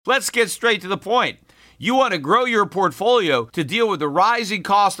Let's get straight to the point. You want to grow your portfolio to deal with the rising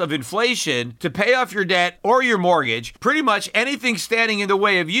cost of inflation, to pay off your debt or your mortgage, pretty much anything standing in the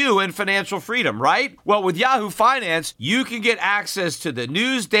way of you and financial freedom, right? Well, with Yahoo Finance, you can get access to the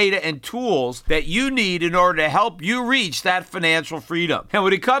news, data, and tools that you need in order to help you reach that financial freedom. And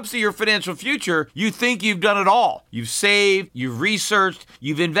when it comes to your financial future, you think you've done it all. You've saved, you've researched,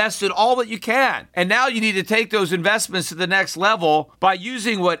 you've invested all that you can. And now you need to take those investments to the next level by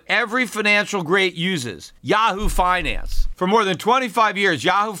using what every financial great uses. Yahoo Finance. For more than 25 years,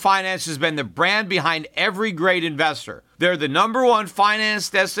 Yahoo Finance has been the brand behind every great investor. They're the #1 finance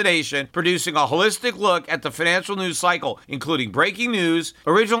destination, producing a holistic look at the financial news cycle, including breaking news,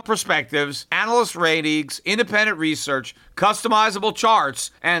 original perspectives, analyst ratings, independent research, customizable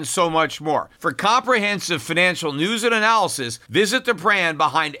charts, and so much more. For comprehensive financial news and analysis, visit the brand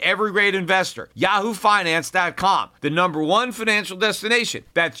behind every great investor, yahoofinance.com, the #1 financial destination.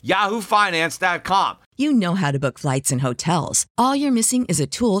 That's yahoofinance.com. You know how to book flights and hotels. All you're missing is a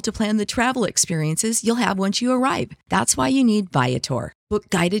tool to plan the travel experiences you'll have once you arrive. That's why you need Viator. Book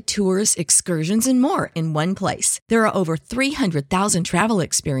guided tours, excursions, and more in one place. There are over 300,000 travel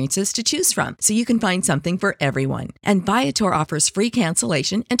experiences to choose from, so you can find something for everyone. And Viator offers free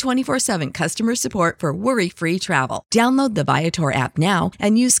cancellation and 24/7 customer support for worry-free travel. Download the Viator app now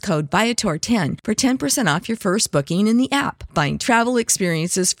and use code Viator10 for 10% off your first booking in the app. Find travel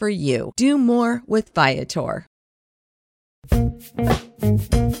experiences for you. Do more with Viator. The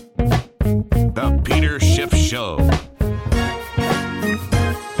Peter Schiff Show.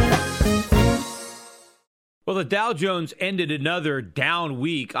 Well, the Dow Jones ended another down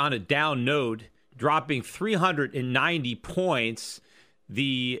week on a down note, dropping 390 points.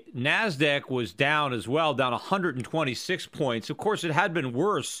 The NASDAQ was down as well, down 126 points. Of course, it had been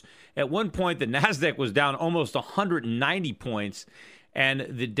worse. At one point, the NASDAQ was down almost 190 points, and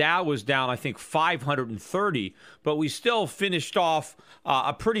the Dow was down, I think, 530. But we still finished off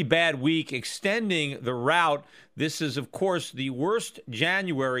a pretty bad week, extending the rout. This is, of course, the worst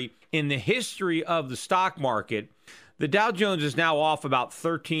January in the history of the stock market. The Dow Jones is now off about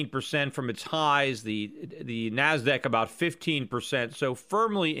 13% from its highs, the NASDAQ about 15%, so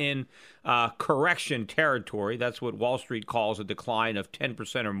firmly in correction territory. That's what Wall Street calls a decline of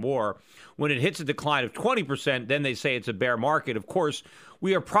 10% or more. When it hits a decline of 20%, then they say it's a bear market. Of course,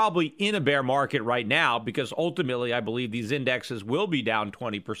 we are probably in a bear market right now because ultimately I believe these indexes will be down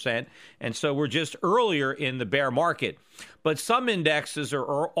 20%, and so we're just earlier in the bear market. But some indexes are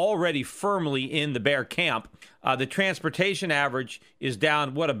already firmly in the bear camp. The transportation average is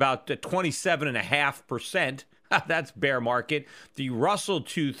down, about 27.5%. That's bear market. The Russel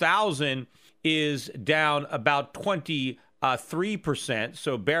 2000 is down about 23%,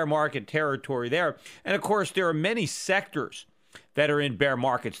 so bear market territory there. And of course, there are many sectors that are in bear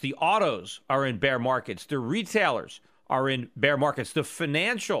markets. The autos are in bear markets. The retailers are in bear markets. The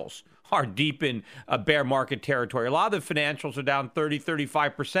financials are deep in bear market territory. A lot of the financials are down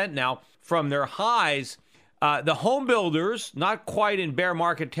 30-35% now from their highs. The home builders, not quite in bear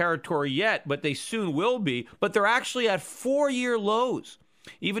market territory yet, but they soon will be. But they're actually at 4-year lows.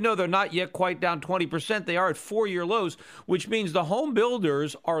 Even though they're not yet quite down 20%, they are at 4-year lows, which means the home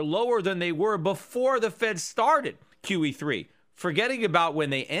builders are lower than they were before the Fed started QE3. Forgetting about when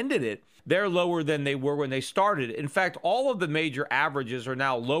they ended it, they're lower than they were when they started. In fact, all of the major averages are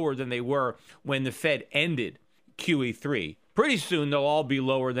now lower than they were when the Fed ended QE3. Pretty soon, they'll all be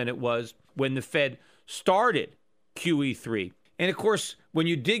lower than it was when the Fed started QE3. And of course, when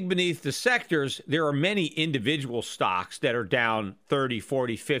you dig beneath the sectors, there are many individual stocks that are down 30,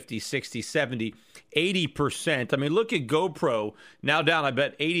 40, 50, 60, 70, 80%. I mean, look at GoPro, now down, I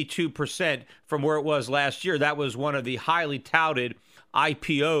bet, 82% from where it was last year. That was one of the highly touted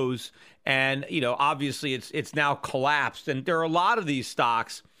IPOs. And, obviously it's now collapsed. And there are a lot of these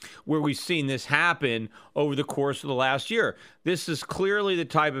stocks where we've seen this happen over the course of the last year. This is clearly the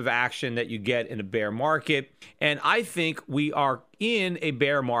type of action that you get in a bear market. And I think we are in a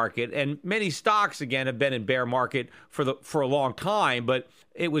bear market. And many stocks, again, have been in bear market for a long time. But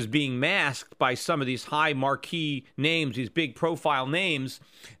it was being masked by some of these high marquee names, these big profile names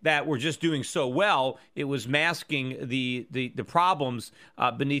that were just doing so well. It was masking the problems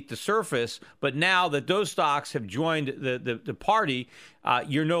beneath the surface. But now that those stocks have joined the party,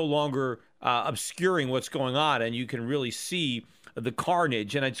 you're no longer obscuring what's going on, and you can really see the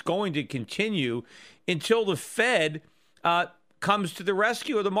carnage. And it's going to continue until the Fed comes to the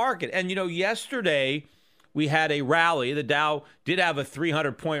rescue of the market. And, yesterday we had a rally. The Dow did have a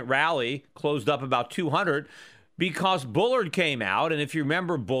 300-point rally, closed up about 200, because Bullard came out. And if you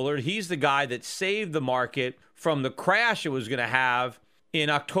remember Bullard, he's the guy that saved the market from the crash it was going to have in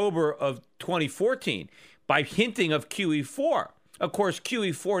October of 2014 by hinting of QE4. Of course,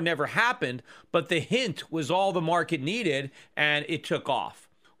 QE4 never happened, but the hint was all the market needed, and it took off.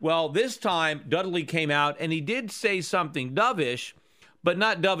 Well, this time, Dudley came out, and he did say something dovish, but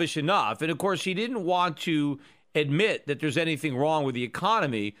not dovish enough. And, of course, he didn't want to admit that there's anything wrong with the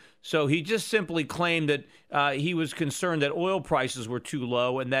economy, so he just simply claimed that he was concerned that oil prices were too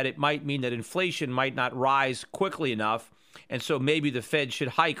low and that it might mean that inflation might not rise quickly enough, and so maybe the Fed should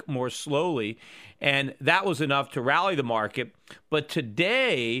hike more slowly. And that was enough to rally the market. But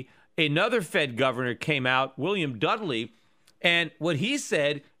today, another Fed governor came out, William Dudley, and what he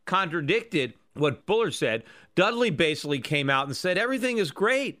said contradicted what Bullard said. Dudley basically came out and said everything is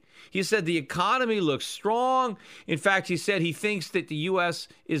great. He said the economy looks strong. In fact, he said he thinks that the U.S.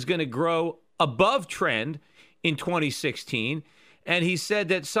 is going to grow above trend in 2016. And he said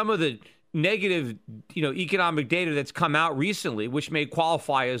that some of the negative, economic data that's come out recently, which may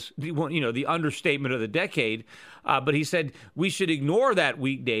qualify as, the understatement of the decade. But he said we should ignore that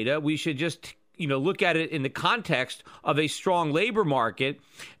weak data. We should just look at it in the context of a strong labor market.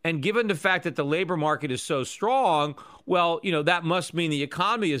 And given the fact that the labor market is so strong, well, that must mean the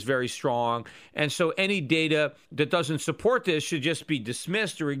economy is very strong. And so any data that doesn't support this should just be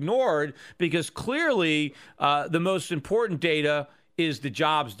dismissed or ignored, because clearly the most important data is the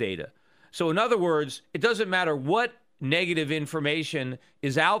jobs data. So in other words, it doesn't matter what negative information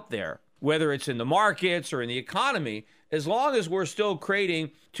is out there, whether it's in the markets or in the economy, as long as we're still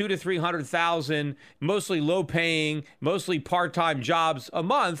creating 200,000 to 300,000, mostly low-paying, mostly part-time jobs a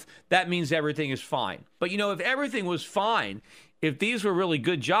month, that means everything is fine. But, if everything was fine, if these were really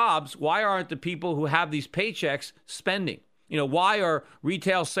good jobs, why aren't the people who have these paychecks spending? Why are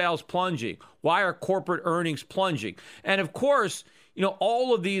retail sales plunging? Why are corporate earnings plunging? And, of course,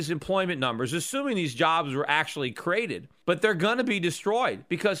 all of these employment numbers, assuming these jobs were actually created, but they're going to be destroyed,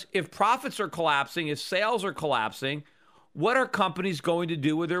 because if profits are collapsing, if sales are collapsing, what are companies going to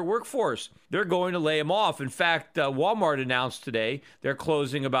do with their workforce? They're going to lay them off. In fact, Walmart announced today they're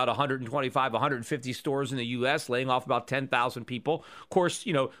closing about 125, 150 stores in the U.S., laying off about 10,000 people. Of course,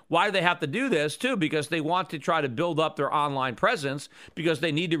 why do they have to do this, too? Because they want to try to build up their online presence, because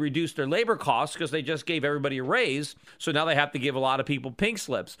they need to reduce their labor costs, because they just gave everybody a raise. So now they have to give a lot of people pink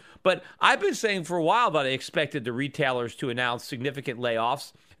slips. But I've been saying for a while that I expected the retailers to announce significant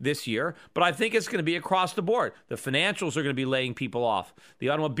layoffs this year, but I think it's going to be across the board. The financials are going to be laying people off. The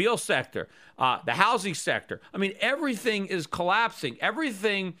automobile sector, the housing sector. I mean, everything is collapsing.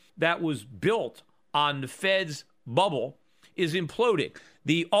 Everything that was built on the Fed's bubble is imploding.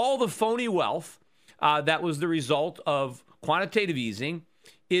 All the phony wealth that was the result of quantitative easing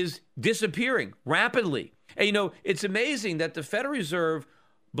is disappearing rapidly. And, it's amazing that the Federal Reserve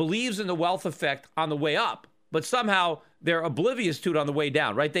believes in the wealth effect on the way up, but somehow they're oblivious to it on the way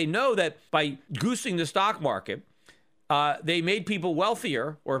down, right? They know that by goosing the stock market, they made people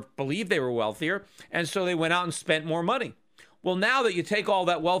wealthier, or believed they were wealthier, and so they went out and spent more money. Well, now that you take all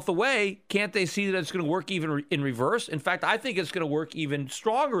that wealth away, can't they see that it's going to work even in reverse? In fact, I think it's going to work even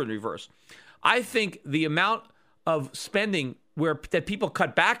stronger in reverse. I think the amount of spending that people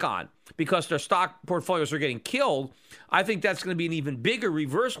cut back on because their stock portfolios are getting killed, I think that's going to be an even bigger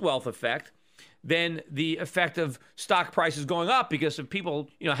reverse wealth effect than the effect of stock prices going up, because if people,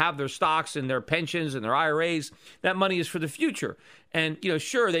 have their stocks and their pensions and their IRAs, that money is for the future. And,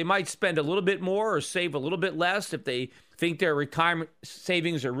 sure, they might spend a little bit more or save a little bit less if they think their retirement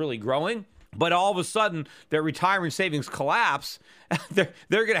savings are really growing. But all of a sudden, their retirement savings collapse. They're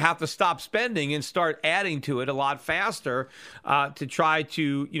going to have to stop spending and start adding to it a lot faster to try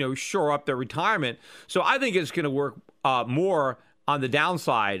to, shore up their retirement. So I think it's going to work more on the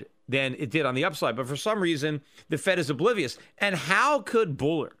downside than it did on the upside. But for some reason, the Fed is oblivious. And how could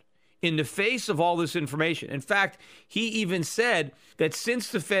Bullard, in the face of all this information, in fact, he even said that since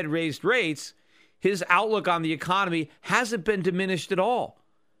the Fed raised rates, his outlook on the economy hasn't been diminished at all.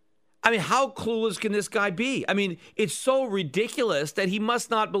 I mean, how clueless can this guy be? I mean, it's so ridiculous that he must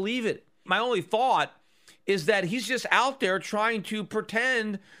not believe it. My only thought is that he's just out there trying to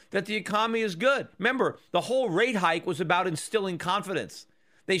pretend that the economy is good. Remember, the whole rate hike was about instilling confidence.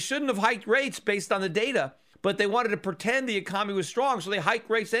 They shouldn't have hiked rates based on the data, but they wanted to pretend the economy was strong, so they hiked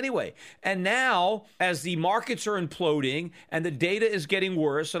rates anyway. And now, as the markets are imploding and the data is getting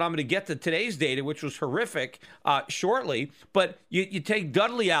worse, and I'm going to get to today's data, which was horrific, shortly, but you take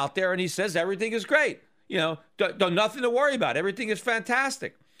Dudley out there and he says everything is great. Nothing to worry about. Everything is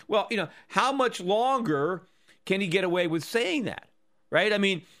fantastic. Well, how much longer can he get away with saying that? right? I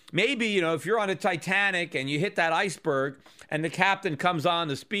mean, maybe, if you're on a Titanic and you hit that iceberg and the captain comes on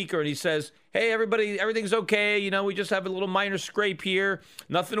the speaker and he says, hey, everybody, everything's okay. We just have a little minor scrape here.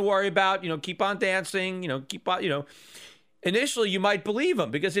 Nothing to worry about. Keep on dancing, keep on, Initially, you might believe him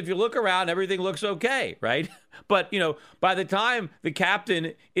because if you look around, everything looks okay, right? But, by the time the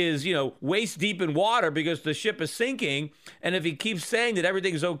captain is, waist deep in water because the ship is sinking, and if he keeps saying that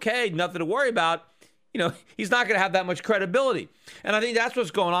everything's okay, nothing to worry about, he's not going to have that much credibility. And I think that's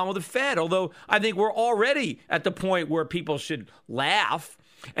what's going on with the Fed, although I think we're already at the point where people should laugh.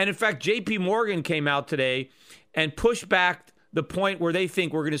 And in fact, JP Morgan came out today and pushed back the point where they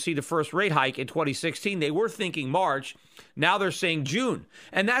think we're going to see the first rate hike in 2016. They were thinking March. Now they're saying June.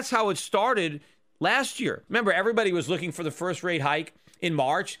 And that's how it started last year. Remember, everybody was looking for the first rate hike in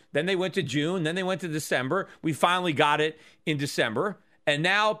March. Then they went to June. Then they went to December. We finally got it in December. And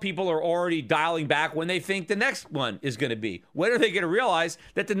now people are already dialing back when they think the next one is going to be. When are they going to realize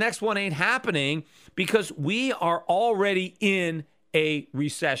that the next one ain't happening? Because we are already in a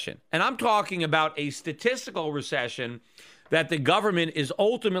recession. And I'm talking about a statistical recession that the government is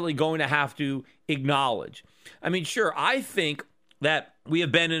ultimately going to have to acknowledge. I mean, sure, I think that we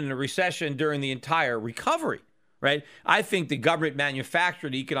have been in a recession during the entire recovery, right? I think the government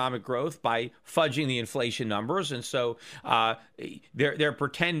manufactured economic growth by fudging the inflation numbers. And so they're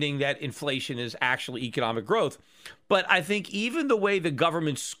pretending that inflation is actually economic growth. But I think even the way the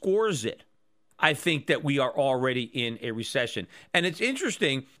government scores it, I think that we are already in a recession. And it's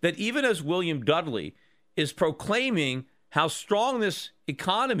interesting that even as William Dudley is proclaiming how strong this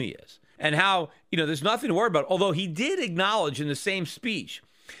economy is and how, there's nothing to worry about, although he did acknowledge in the same speech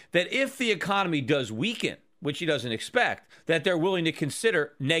that if the economy does weaken, which he doesn't expect, that they're willing to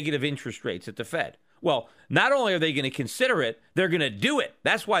consider negative interest rates at the Fed. Well, not only are they going to consider it, they're going to do it.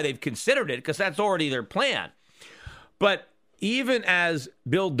 That's why they've considered it, because that's already their plan. But even as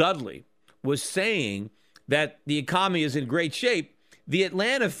Bill Dudley was saying that the economy is in great shape, the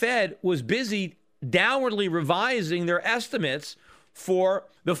Atlanta Fed was busy downwardly revising their estimates for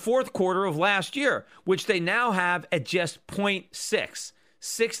the fourth quarter of last year, which they now have at just 0.6,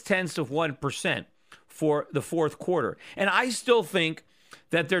 0.6% for the fourth quarter. And I still think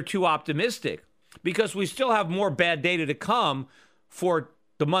that they're too optimistic because we still have more bad data to come for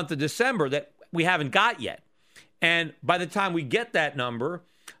the month of December that we haven't got yet. And by the time we get that number,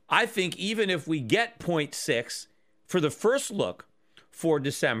 I think even if we get 0.6 for the first look for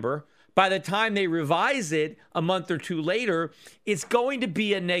December, by the time they revise it a month or two later, it's going to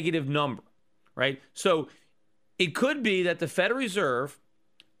be a negative number, right? So it could be that the Federal Reserve,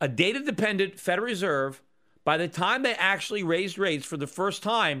 a data-dependent Federal Reserve, by the time they actually raised rates for the first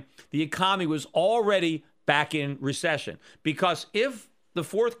time, the economy was already back in recession. Because if the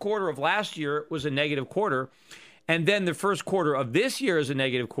fourth quarter of last year was a negative quarter, and then the first quarter of this year is a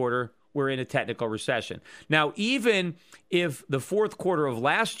negative quarter, we're in a technical recession. Now, even if the fourth quarter of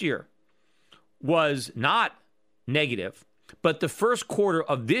last year was not negative, but the first quarter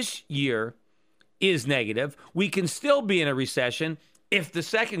of this year is negative, we can still be in a recession if the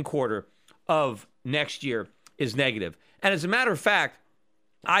second quarter of next year is negative. And as a matter of fact,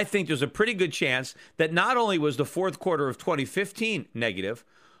 I think there's a pretty good chance that not only was the fourth quarter of 2015 negative,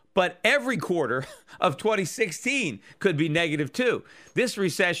 but every quarter of 2016 could be negative too. This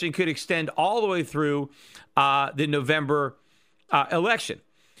recession could extend all the way through the November election.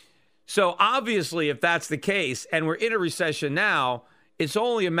 So obviously, if that's the case, and we're in a recession now, it's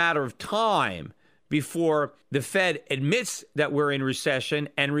only a matter of time before the Fed admits that we're in recession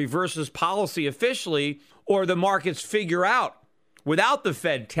and reverses policy officially, or the markets figure out, without the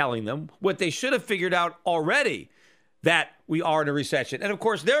Fed telling them, what they should have figured out already, that we are in a recession. And of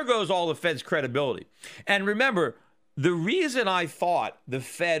course, there goes all the Fed's credibility. And remember, the reason I thought the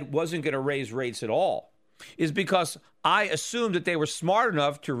Fed wasn't going to raise rates at all is because I assumed that they were smart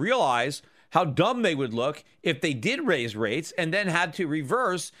enough to realize how dumb they would look if they did raise rates and then had to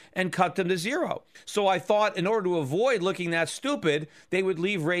reverse and cut them to zero. So I thought in order to avoid looking that stupid, they would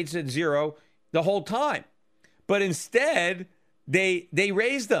leave rates at zero the whole time. But instead, they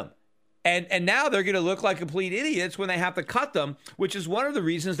raised them. And now they're going to look like complete idiots when they have to cut them, which is one of the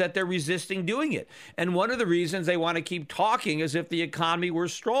reasons that they're resisting doing it. And one of the reasons they want to keep talking as if the economy were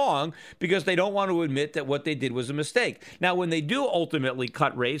strong, because they don't want to admit that what they did was a mistake. Now, when they do ultimately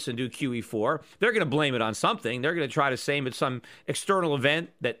cut rates and do QE4, they're going to blame it on something. They're going to try to say it's some external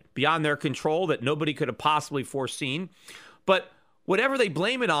event that beyond their control that nobody could have possibly foreseen. But whatever they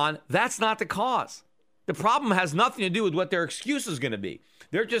blame it on, that's not the cause. The problem has nothing to do with what their excuse is going to be.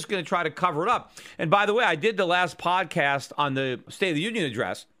 They're just going to try to cover it up. And by the way, I did the last podcast on the State of the Union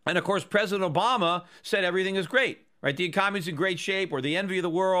address. And of course, President Obama said everything is great. right? The economy is in great shape. We're the envy of the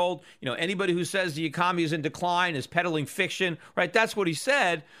world. Anybody who says the economy is in decline is peddling fiction, right? That's what he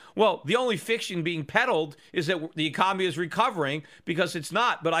said. Well, the only fiction being peddled is that the economy is recovering, because it's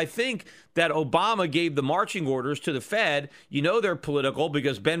not. But I think that Obama gave the marching orders to the Fed. They're political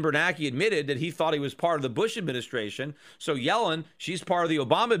because Ben Bernanke admitted that he thought he was part of the Bush administration. So Yellen, she's part of the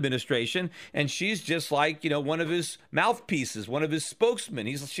Obama administration, and she's just like, one of his mouthpieces, one of his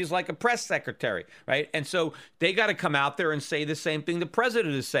spokesmen. She's like a press secretary, right? And so they got to come out there and say the same thing the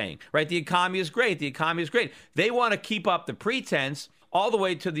president is saying, right? The economy is great. The economy is great. They want to keep up the pretense all the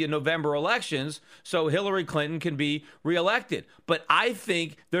way to the November elections so Hillary Clinton can be reelected. But I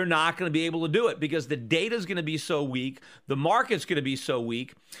think they're not going to be able to do it because the data is going to be so weak. The market's going to be so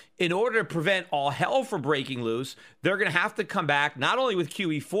weak. In order to prevent all hell from breaking loose, they're going to have to come back not only with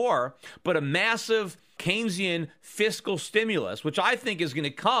QE4, but a massive Keynesian fiscal stimulus, which I think is going to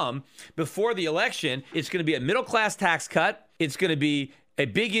come before the election. It's going to be a middle-class tax cut. It's going to be a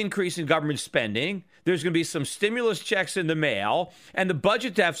big increase in government spending. There's going to be some stimulus checks in the mail, and the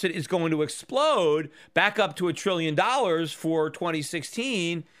budget deficit is going to explode back up to $1 trillion for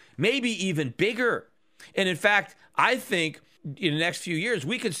 2016, maybe even bigger. And in fact, I think in the next few years,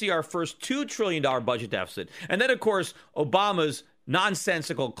 we could see our first $2 trillion budget deficit. And then, of course, Obama's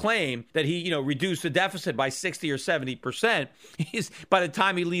nonsensical claim that he, reduced the deficit by 60 or 70%. By the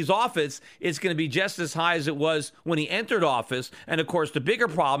time he leaves office, it's going to be just as high as it was when he entered office. And of course, the bigger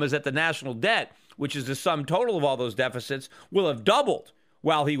problem is that the national debt, which is the sum total of all those deficits, will have doubled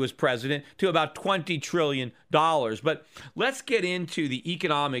while he was president to about $20 trillion. But let's get into the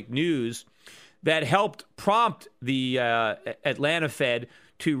economic news that helped prompt the Atlanta Fed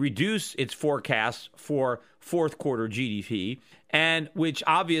to reduce its forecast for fourth quarter GDP, and which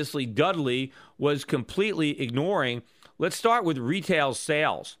obviously Dudley was completely ignoring. Let's start with retail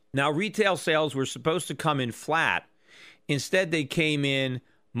sales. Now, retail sales were supposed to come in flat. Instead, they came in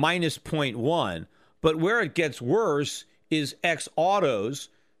minus 0.1. But where it gets worse is ex autos.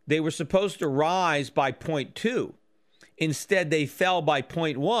 They were supposed to rise by 0.2. Instead, they fell by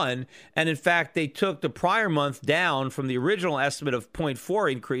 0.1. And in fact, they took the prior month down from the original estimate of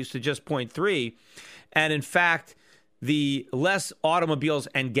 0.4 increase to just 0.3. And in fact, the less automobiles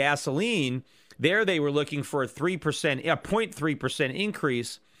and gasoline, there they were looking for a 0.3%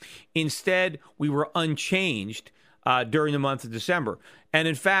 increase. Instead, we were unchanged during the month of December. And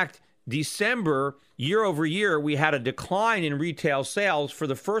in fact, December, year over year, we had a decline in retail sales for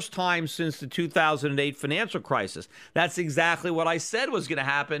the first time since the 2008 financial crisis. That's exactly what I said was going to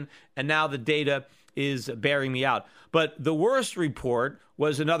happen, and now the data is bearing me out. But the worst report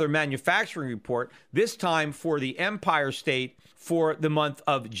was another manufacturing report, this time for the Empire State for the month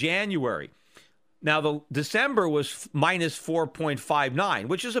of January. Now, the December was minus 4.59,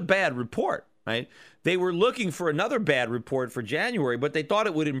 which is a bad report, right? They were looking for another bad report for January, but they thought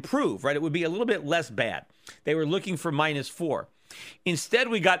it would improve, right? It would be a little bit less bad. They were looking for minus 4. Instead,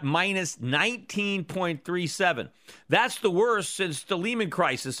 we got minus 19.37. That's the worst since the Lehman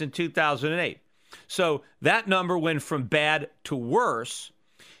crisis in 2008. So that number went from bad to worse.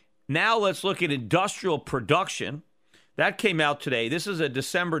 Now let's look at industrial production. That came out today. This is a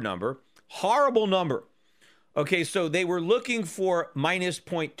December number. Horrible number. Okay, so they were looking for minus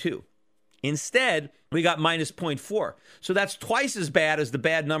 0.2. Instead, we got minus 0.4. So that's twice as bad as the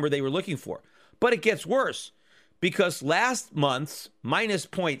bad number they were looking for. But it gets worse because last month's minus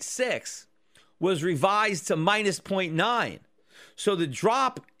 0.6 was revised to minus 0.9. So the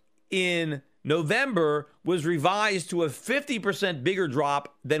drop in November was revised to a 50% bigger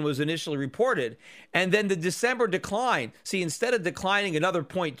drop than was initially reported. And then the December decline, see, instead of declining another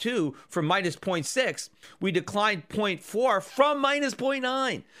 0.2 from minus 0.6, we declined 0.4 from minus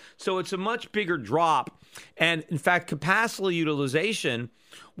 0.9. So it's a much bigger drop. And in fact, capacity utilization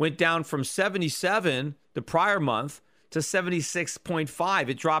went down from 77 the prior month to 76.5.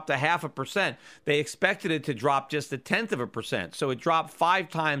 It dropped 0.5%. They expected it to drop just 0.1%. So it dropped 5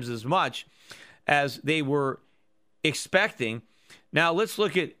 times as much as they were expecting. Now let's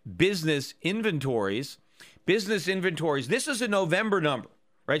look at business inventories. Business inventories, this is a November number,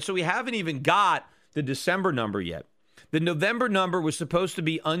 right? So we haven't even got the December number yet. The November number was supposed to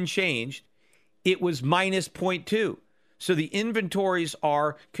be unchanged. It was minus 0.2. So the inventories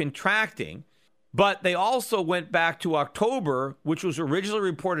are contracting, but they also went back to October, which was originally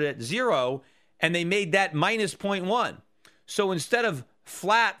reported at 0, and they made that minus 0.1. So instead of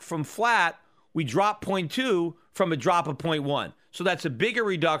flat from flat, we dropped 0.2 from a drop of 0.1. So that's a bigger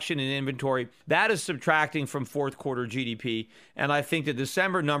reduction in inventory. That is subtracting from fourth quarter GDP. And I think the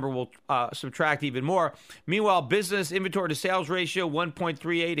December number will subtract even more. Meanwhile, business inventory to sales ratio,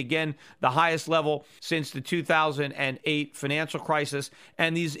 1.38, again, the highest level since the 2008 financial crisis.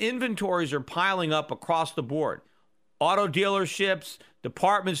 And these inventories are piling up across the board. Auto dealerships,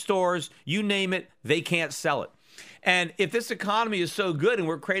 department stores, you name it, they can't sell it. And if this economy is so good and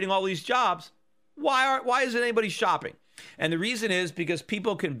we're creating all these jobs, why isn't anybody shopping? And the reason is because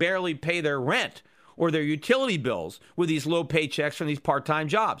people can barely pay their rent or their utility bills with these low paychecks from these part-time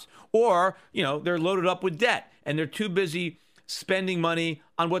jobs. Or, they're loaded up with debt and they're too busy spending money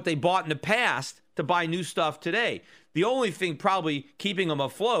on what they bought in the past to buy new stuff today. The only thing probably keeping them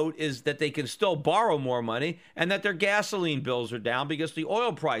afloat is that they can still borrow more money and that their gasoline bills are down because the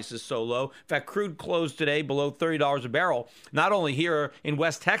oil price is so low. In fact, crude closed today below $30 a barrel, not only here in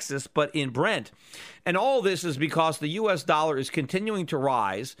West Texas, but in Brent. And all this is because the U.S. dollar is continuing to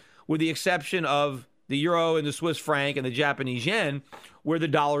rise, with the exception of the euro and the Swiss franc and the Japanese yen, where the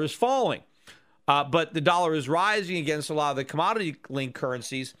dollar is falling. But the dollar is rising against a lot of the commodity-linked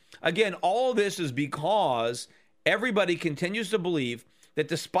currencies. Again, all this is because everybody continues to believe that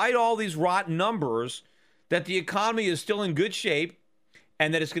despite all these rotten numbers, that the economy is still in good shape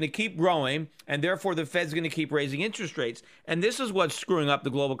and that it's going to keep growing, and therefore the Fed's going to keep raising interest rates. And this is what's screwing up the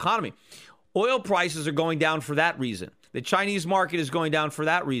global economy. Oil prices are going down for that reason. The Chinese market is going down for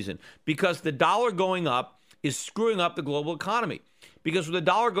that reason, because the dollar going up is screwing up the global economy. Because when the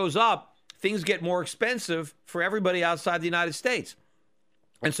dollar goes up, things get more expensive for everybody outside the United States.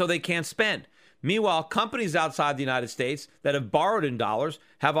 And so they can't spend. Meanwhile, companies outside the United States that have borrowed in dollars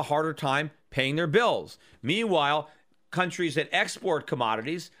have a harder time paying their bills. Meanwhile, countries that export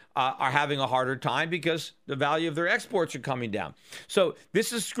commodities are having a harder time because the value of their exports are coming down. So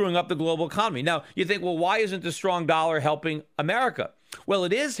this is screwing up the global economy. Now, you think, well, why isn't the strong dollar helping America? Well,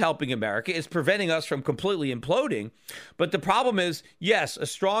 it is helping America. It's preventing us from completely imploding. But the problem is, yes, a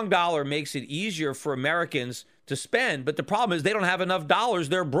strong dollar makes it easier for Americans to spend. But the problem is they don't have enough dollars.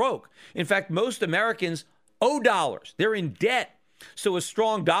 They're broke. In fact, most Americans owe dollars. They're in debt. So a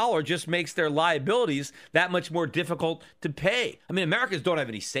strong dollar just makes their liabilities that much more difficult to pay. I mean, Americans don't have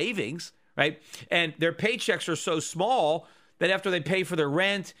any savings, right? And their paychecks are so small that after they pay for their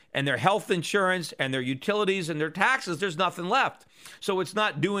rent and their health insurance and their utilities and their taxes, there's nothing left. So it's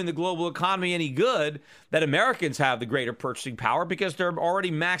not doing the global economy any good that Americans have the greater purchasing power because they're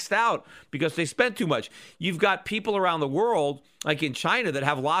already maxed out because they spent too much. You've got people around the world, like in China, that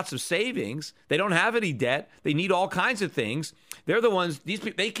have lots of savings. They don't have any debt. They need all kinds of things. They're the ones, these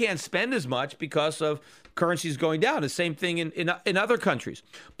people, they can't spend as much because of currencies going down. The same thing in other countries.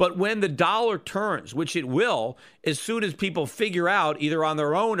 But when the dollar turns, which it will, as soon as people figure out, either on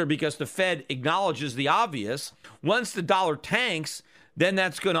their own or because the Fed acknowledges the obvious, once the dollar tanks, then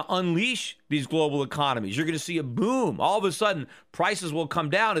that's going to unleash these global economies. You're going to see a boom. All of a sudden, prices will come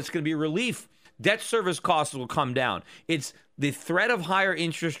down. It's going to be relief. Debt service costs will come down. It's the threat of higher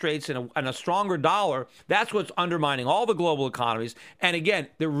interest rates and a stronger dollar. That's what's undermining all the global economies. And again,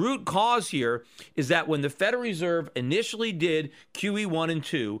 the root cause here is that when the Federal Reserve initially did QE 1 and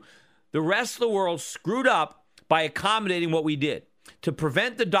 2, the rest of the world screwed up by accommodating what we did. To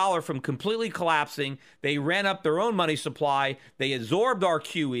prevent the dollar from completely collapsing, they ran up their own money supply, they absorbed our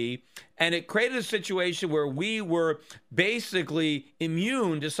QE, and it created a situation where we were basically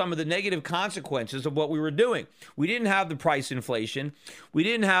immune to some of the negative consequences of what we were doing. We didn't have the price inflation. We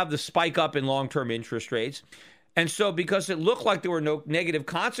didn't have the spike up in long-term interest rates. And so because it looked like there were no negative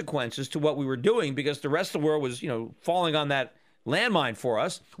consequences to what we were doing, because the rest of the world was, falling on that landmine for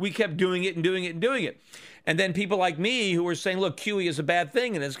us, we kept doing it and doing it and doing it. And then people like me who were saying, look, QE is a bad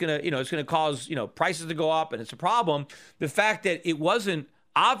thing and it's going to cause, prices to go up and it's a problem. The fact that it wasn't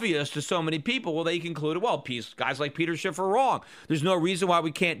obvious to so many people, well, they concluded, well, guys like Peter Schiff are wrong. There's no reason why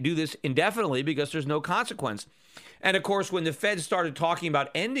we can't do this indefinitely because there's no consequence. And of course, when the Fed started talking about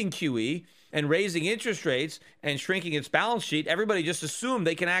ending QE and raising interest rates and shrinking its balance sheet, everybody just assumed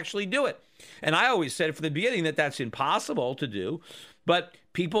they can actually do it. And I always said from the beginning that that's impossible to do, but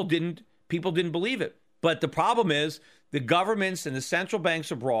people didn't believe it. But the problem is the governments and the central banks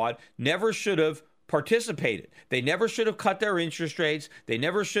abroad never should have participated. They never should have cut their interest rates. They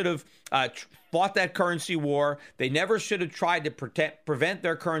never should have fought that currency war. They never should have tried to prevent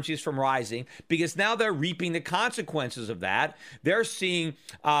their currencies from rising, because now they're reaping the consequences of that. They're seeing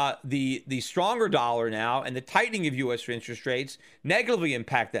the stronger dollar now and the tightening of U.S. interest rates negatively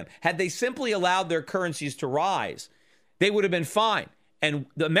impact them. Had they simply allowed their currencies to rise, they would have been fine. and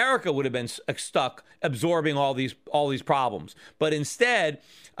America would have been stuck absorbing all these problems. But instead,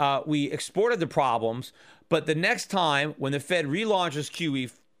 we exported the problems. But the next time when the Fed relaunches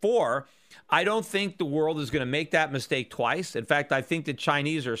QE4, I don't think the world is going to make that mistake twice. In fact, I think the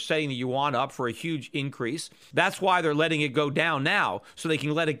Chinese are setting the yuan up for a huge increase. That's why they're letting it go down now, so they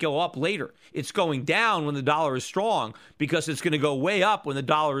can let it go up later. It's going down when the dollar is strong because it's going to go way up when the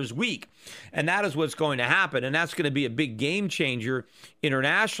dollar is weak. And that is what's going to happen. And that's going to be a big game changer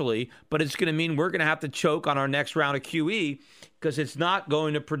internationally. But it's going to mean we're going to have to choke on our next round of QE because it's not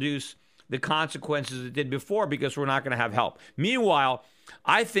going to produce the consequences it did before because we're not going to have help. Meanwhile,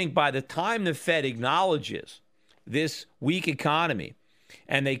 I think by the time the Fed acknowledges this weak economy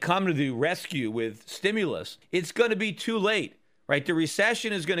and they come to the rescue with stimulus, it's going to be too late, right? The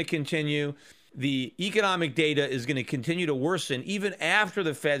recession is going to continue. The economic data is going to continue to worsen even after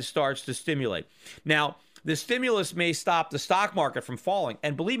the Fed starts to stimulate. Now, the stimulus may stop the stock market from falling.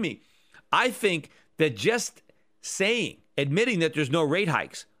 And believe me, I think that just admitting that there's no rate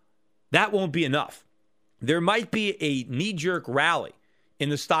hikes, that won't be enough. There might be a knee-jerk rally in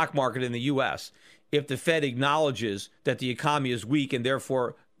the stock market in the U.S. if the Fed acknowledges that the economy is weak and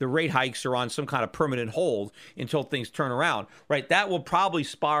therefore the rate hikes are on some kind of permanent hold until things turn around, right? That will probably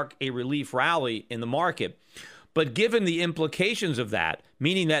spark a relief rally in the market. But given the implications of that,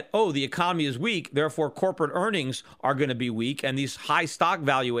 meaning that, the economy is weak, therefore corporate earnings are going to be weak, and these high stock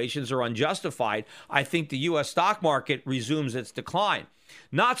valuations are unjustified, I think the U.S. stock market resumes its decline.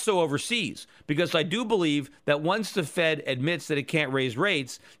 Not so overseas, because I do believe that once the Fed admits that it can't raise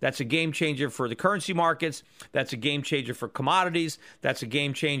rates, that's a game changer for the currency markets. That's a game changer for commodities. That's a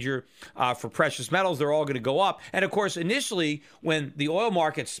game changer for precious metals. They're all going to go up. And of course, initially, when the oil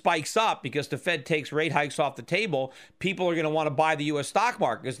market spikes up because the Fed takes rate hikes off the table, people are going to want to buy the U.S. stock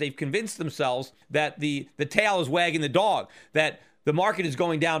market because they've convinced themselves that the tail is wagging the dog, that the market is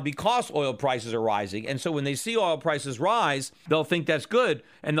going down because oil prices are rising. And so when they see oil prices rise, they'll think that's good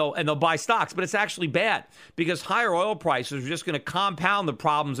and they'll buy stocks. But it's actually bad because higher oil prices are just going to compound the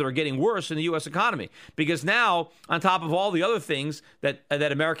problems that are getting worse in the U.S. economy. Because now, on top of all the other things that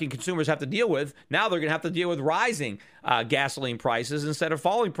American consumers have to deal with, now they're going to have to deal with rising gasoline prices instead of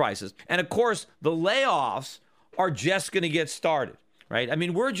falling prices. And of course, the layoffs are just going to get started, right? I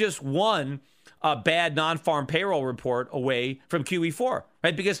mean, we're just one bad non-farm payroll report away from QE4,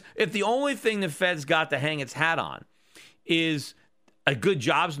 right? Because if the only thing the Fed's got to hang its hat on is a good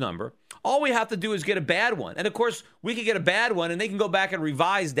jobs number, all we have to do is get a bad one. And of course, we can get a bad one and they can go back and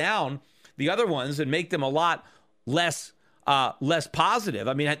revise down the other ones and make them a lot less positive.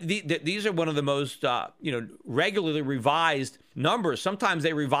 I mean, these are one of the most, regularly revised numbers. Sometimes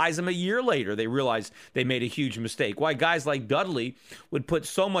they revise them a year later. They realize they made a huge mistake. Why guys like Dudley would put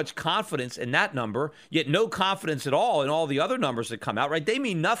so much confidence in that number, yet no confidence at all in all the other numbers that come out, right? They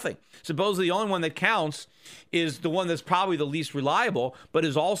mean nothing. Supposedly the only one that counts is the one that's probably the least reliable, but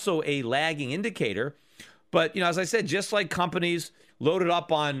is also a lagging indicator. But, as I said, just like companies loaded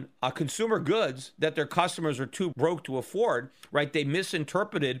up on consumer goods that their customers are too broke to afford, right? They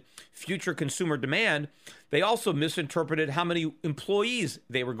misinterpreted future consumer demand. They also misinterpreted how many employees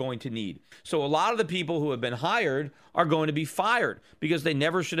they were going to need. So a lot of the people who have been hired are going to be fired because they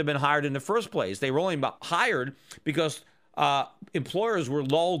never should have been hired in the first place. They were only hired because employers were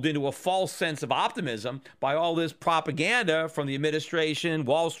lulled into a false sense of optimism by all this propaganda from the administration,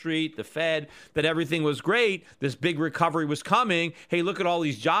 Wall Street, the Fed, that everything was great. This big recovery was coming. Hey, look at all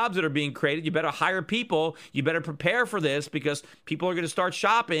these jobs that are being created. You better hire people. You better prepare for this because people are going to start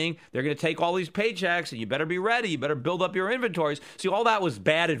shopping. They're going to take all these paychecks and you better be ready. You better build up your inventories. See, all that was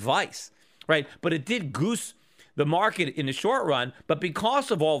bad advice, right? But it did goose the market in the short run, but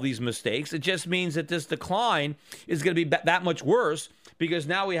because of all these mistakes, it just means that this decline is going to be that much worse because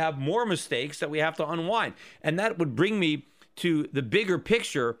now we have more mistakes that we have to unwind. And that would bring me to the bigger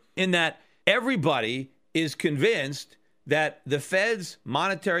picture in that everybody is convinced that the Fed's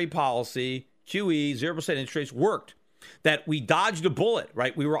monetary policy, QE, 0% interest rates worked, that we dodged a bullet,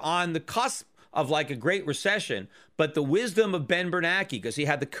 right? We were on the cusp of like a great recession, but the wisdom of Ben Bernanke, because he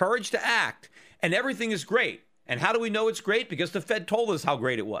had the courage to act, and everything is great. And how do we know it's great? Because the Fed told us how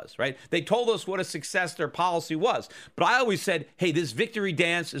great it was, right? They told us what a success their policy was. But I always said, hey, this victory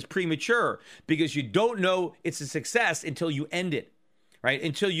dance is premature because you don't know it's a success until you end it, right?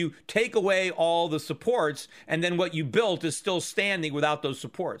 Until you take away all the supports and then what you built is still standing without those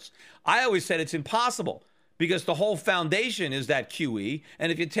supports. I always said it's impossible because the whole foundation is that QE.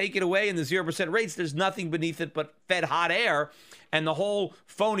 And if you take it away in the 0% rates, there's nothing beneath it but Fed hot air. And the whole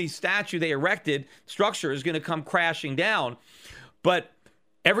phony statue they erected structure is going to come crashing down. But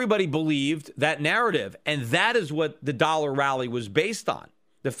Everybody believed that narrative, and that is what the dollar rally was based on,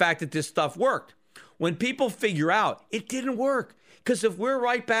 the fact that this stuff worked. When people figure out it didn't work, because if we're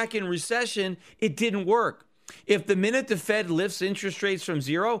right back in recession, it didn't work. If the minute the Fed lifts interest rates from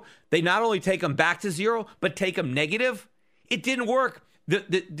zero, they not only take them back to zero, but take them negative, it didn't work.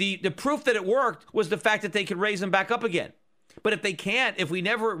 The proof that it worked was the fact that they could raise them back up again. But if they can't, if we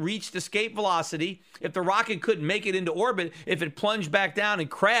never reached escape velocity, if the rocket couldn't make it into orbit, if it plunged back down and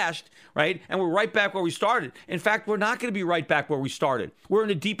crashed, right, and we're right back where we started. In fact, we're not going to be right back where we started. We're in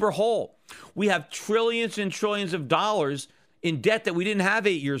a deeper hole. We have trillions and trillions of dollars in debt that we didn't have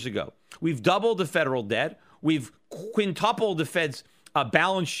 8 years ago. We've doubled the federal debt. We've quintupled the Fed's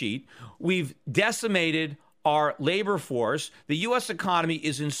balance sheet. We've decimated our labor force. The U.S. economy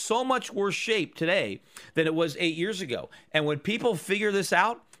is in so much worse shape today than it was 8 years ago. And when people figure this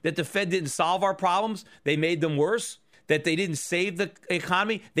out, that the Fed didn't solve our problems, they made them worse, that they didn't save the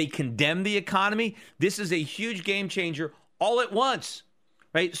economy, they condemned the economy, this is a huge game changer all at once,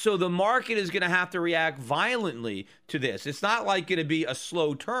 right? So the market is going to have to react violently to this. It's not like going to be a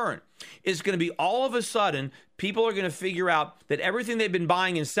slow turn. It's going to be all of a sudden, people are going to figure out that everything they've been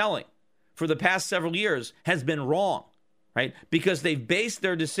buying and selling for the past several years has been wrong, right? Because they've based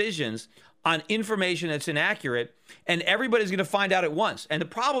their decisions on information that's inaccurate, and everybody's going to find out at once. And the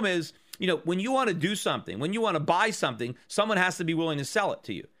problem is, when you want to do something, when you want to buy something, someone has to be willing to sell it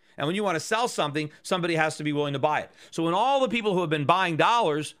to you. And when you want to sell something, somebody has to be willing to buy it. So when all the people who have been buying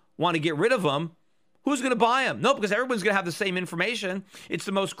dollars want to get rid of them, who's going to buy them? No, because everyone's going to have the same information. It's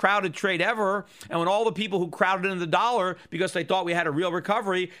the most crowded trade ever. And when all the people who crowded into the dollar because they thought we had a real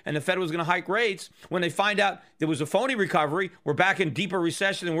recovery and the Fed was going to hike rates, when they find out there was a phony recovery, we're back in deeper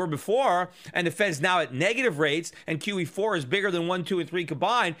recession than we were before, and the Fed's now at negative rates, and QE4 is bigger than 1, 2, and 3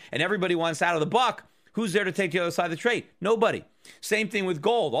 combined, and everybody wants out of the buck, who's there to take the other side of the trade? Nobody. Same thing with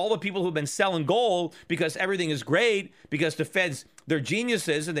gold. All the people who've been selling gold because everything is great, because the Fed's, they're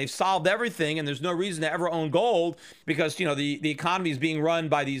geniuses and they've solved everything and there's no reason to ever own gold because, the economy is being run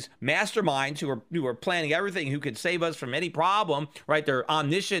by these masterminds who are planning everything, who could save us from any problem, right? They're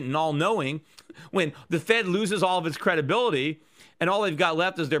omniscient and all-knowing. When the Fed loses all of its credibility and all they've got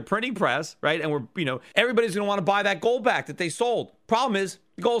left is their printing press, right? And everybody's going to want to buy that gold back that they sold. Problem is,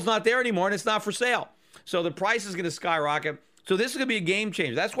 the gold's not there anymore and it's not for sale. So the price is going to skyrocket. So this is going to be a game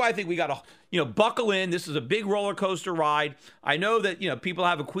changer. That's why I think we got to, buckle in. This is a big roller coaster ride. I know that, people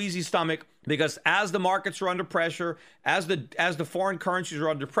have a queasy stomach because as the markets are under pressure, as the foreign currencies are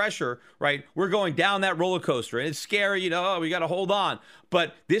under pressure, right, we're going down that roller coaster. And it's scary, we got to hold on.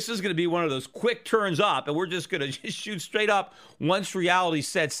 But this is going to be one of those quick turns up, and we're just going to just shoot straight up once reality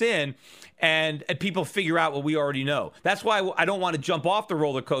sets in and people figure out what we already know. That's why I don't want to jump off the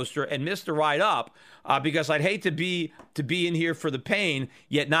roller coaster and miss the ride up because I'd hate to be in here for the pain,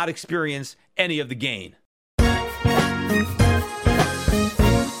 yet not experience any of the gain.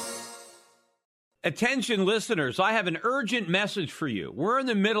 Attention listeners, I have an urgent message for you. We're in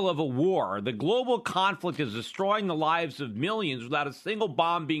the middle of a war. The global conflict is destroying the lives of millions without a single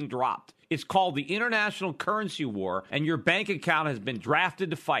bomb being dropped. It's called the International Currency War, and your bank account has been drafted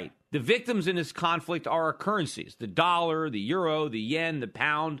to fight. The victims in this conflict are our currencies, the dollar, the euro, the yen, the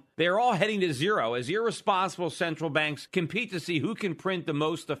pound. They are all heading to zero as irresponsible central banks compete to see who can print the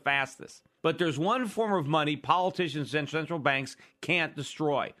most the fastest. But there's one form of money politicians and central banks can't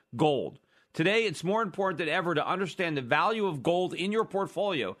destroy: gold. Today, it's more important than ever to understand the value of gold in your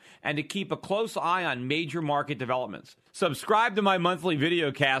portfolio and to keep a close eye on major market developments. Subscribe to my monthly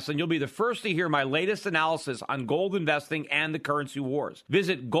videocast and you'll be the first to hear my latest analysis on gold investing and the currency wars.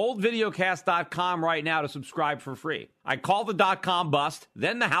 Visit goldvideocast.com right now to subscribe for free. I call the .com bust,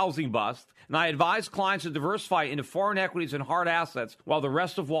 then the housing bust, and I advise clients to diversify into foreign equities and hard assets while the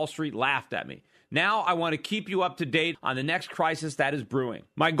rest of Wall Street laughed at me. Now I want to keep you up to date on the next crisis that is brewing.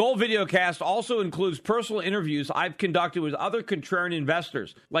 My Gold Videocast also includes personal interviews I've conducted with other contrarian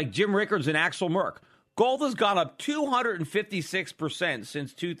investors like Jim Rickards and Axel Merck. Gold has gone up 256%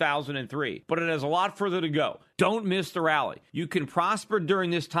 since 2003, but it has a lot further to go. Don't miss the rally. You can prosper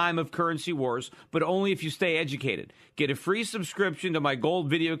during this time of currency wars, but only if you stay educated. Get a free subscription to my Gold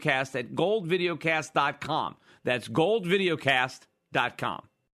Videocast at goldvideocast.com. That's goldvideocast.com.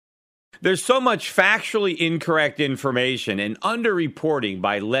 There's so much factually incorrect information and underreporting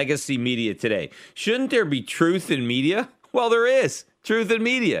by legacy media today. Shouldn't there be truth in media? Well, there is. Truth in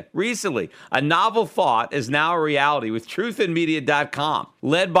Media. Recently, a novel thought is now a reality with truthinmedia.com.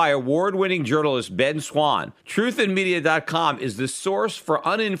 Led by award-winning journalist Ben Swan, truthinmedia.com is the source for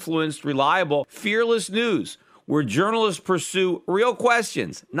uninfluenced, reliable, fearless news. where journalists pursue real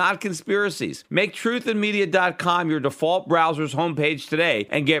questions, not conspiracies. Make truthandmedia.com your default browser's homepage today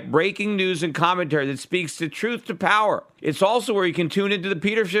and get breaking news and commentary that speaks the truth to power. It's also where you can tune into the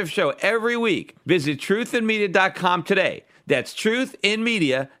Peter Schiff Show every week. Visit truthandmedia.com today. That's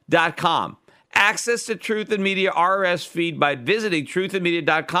truthandmedia.com. Access to Truth and Media RSS feed by visiting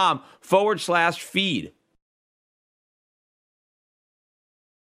truthandmedia.com/feed.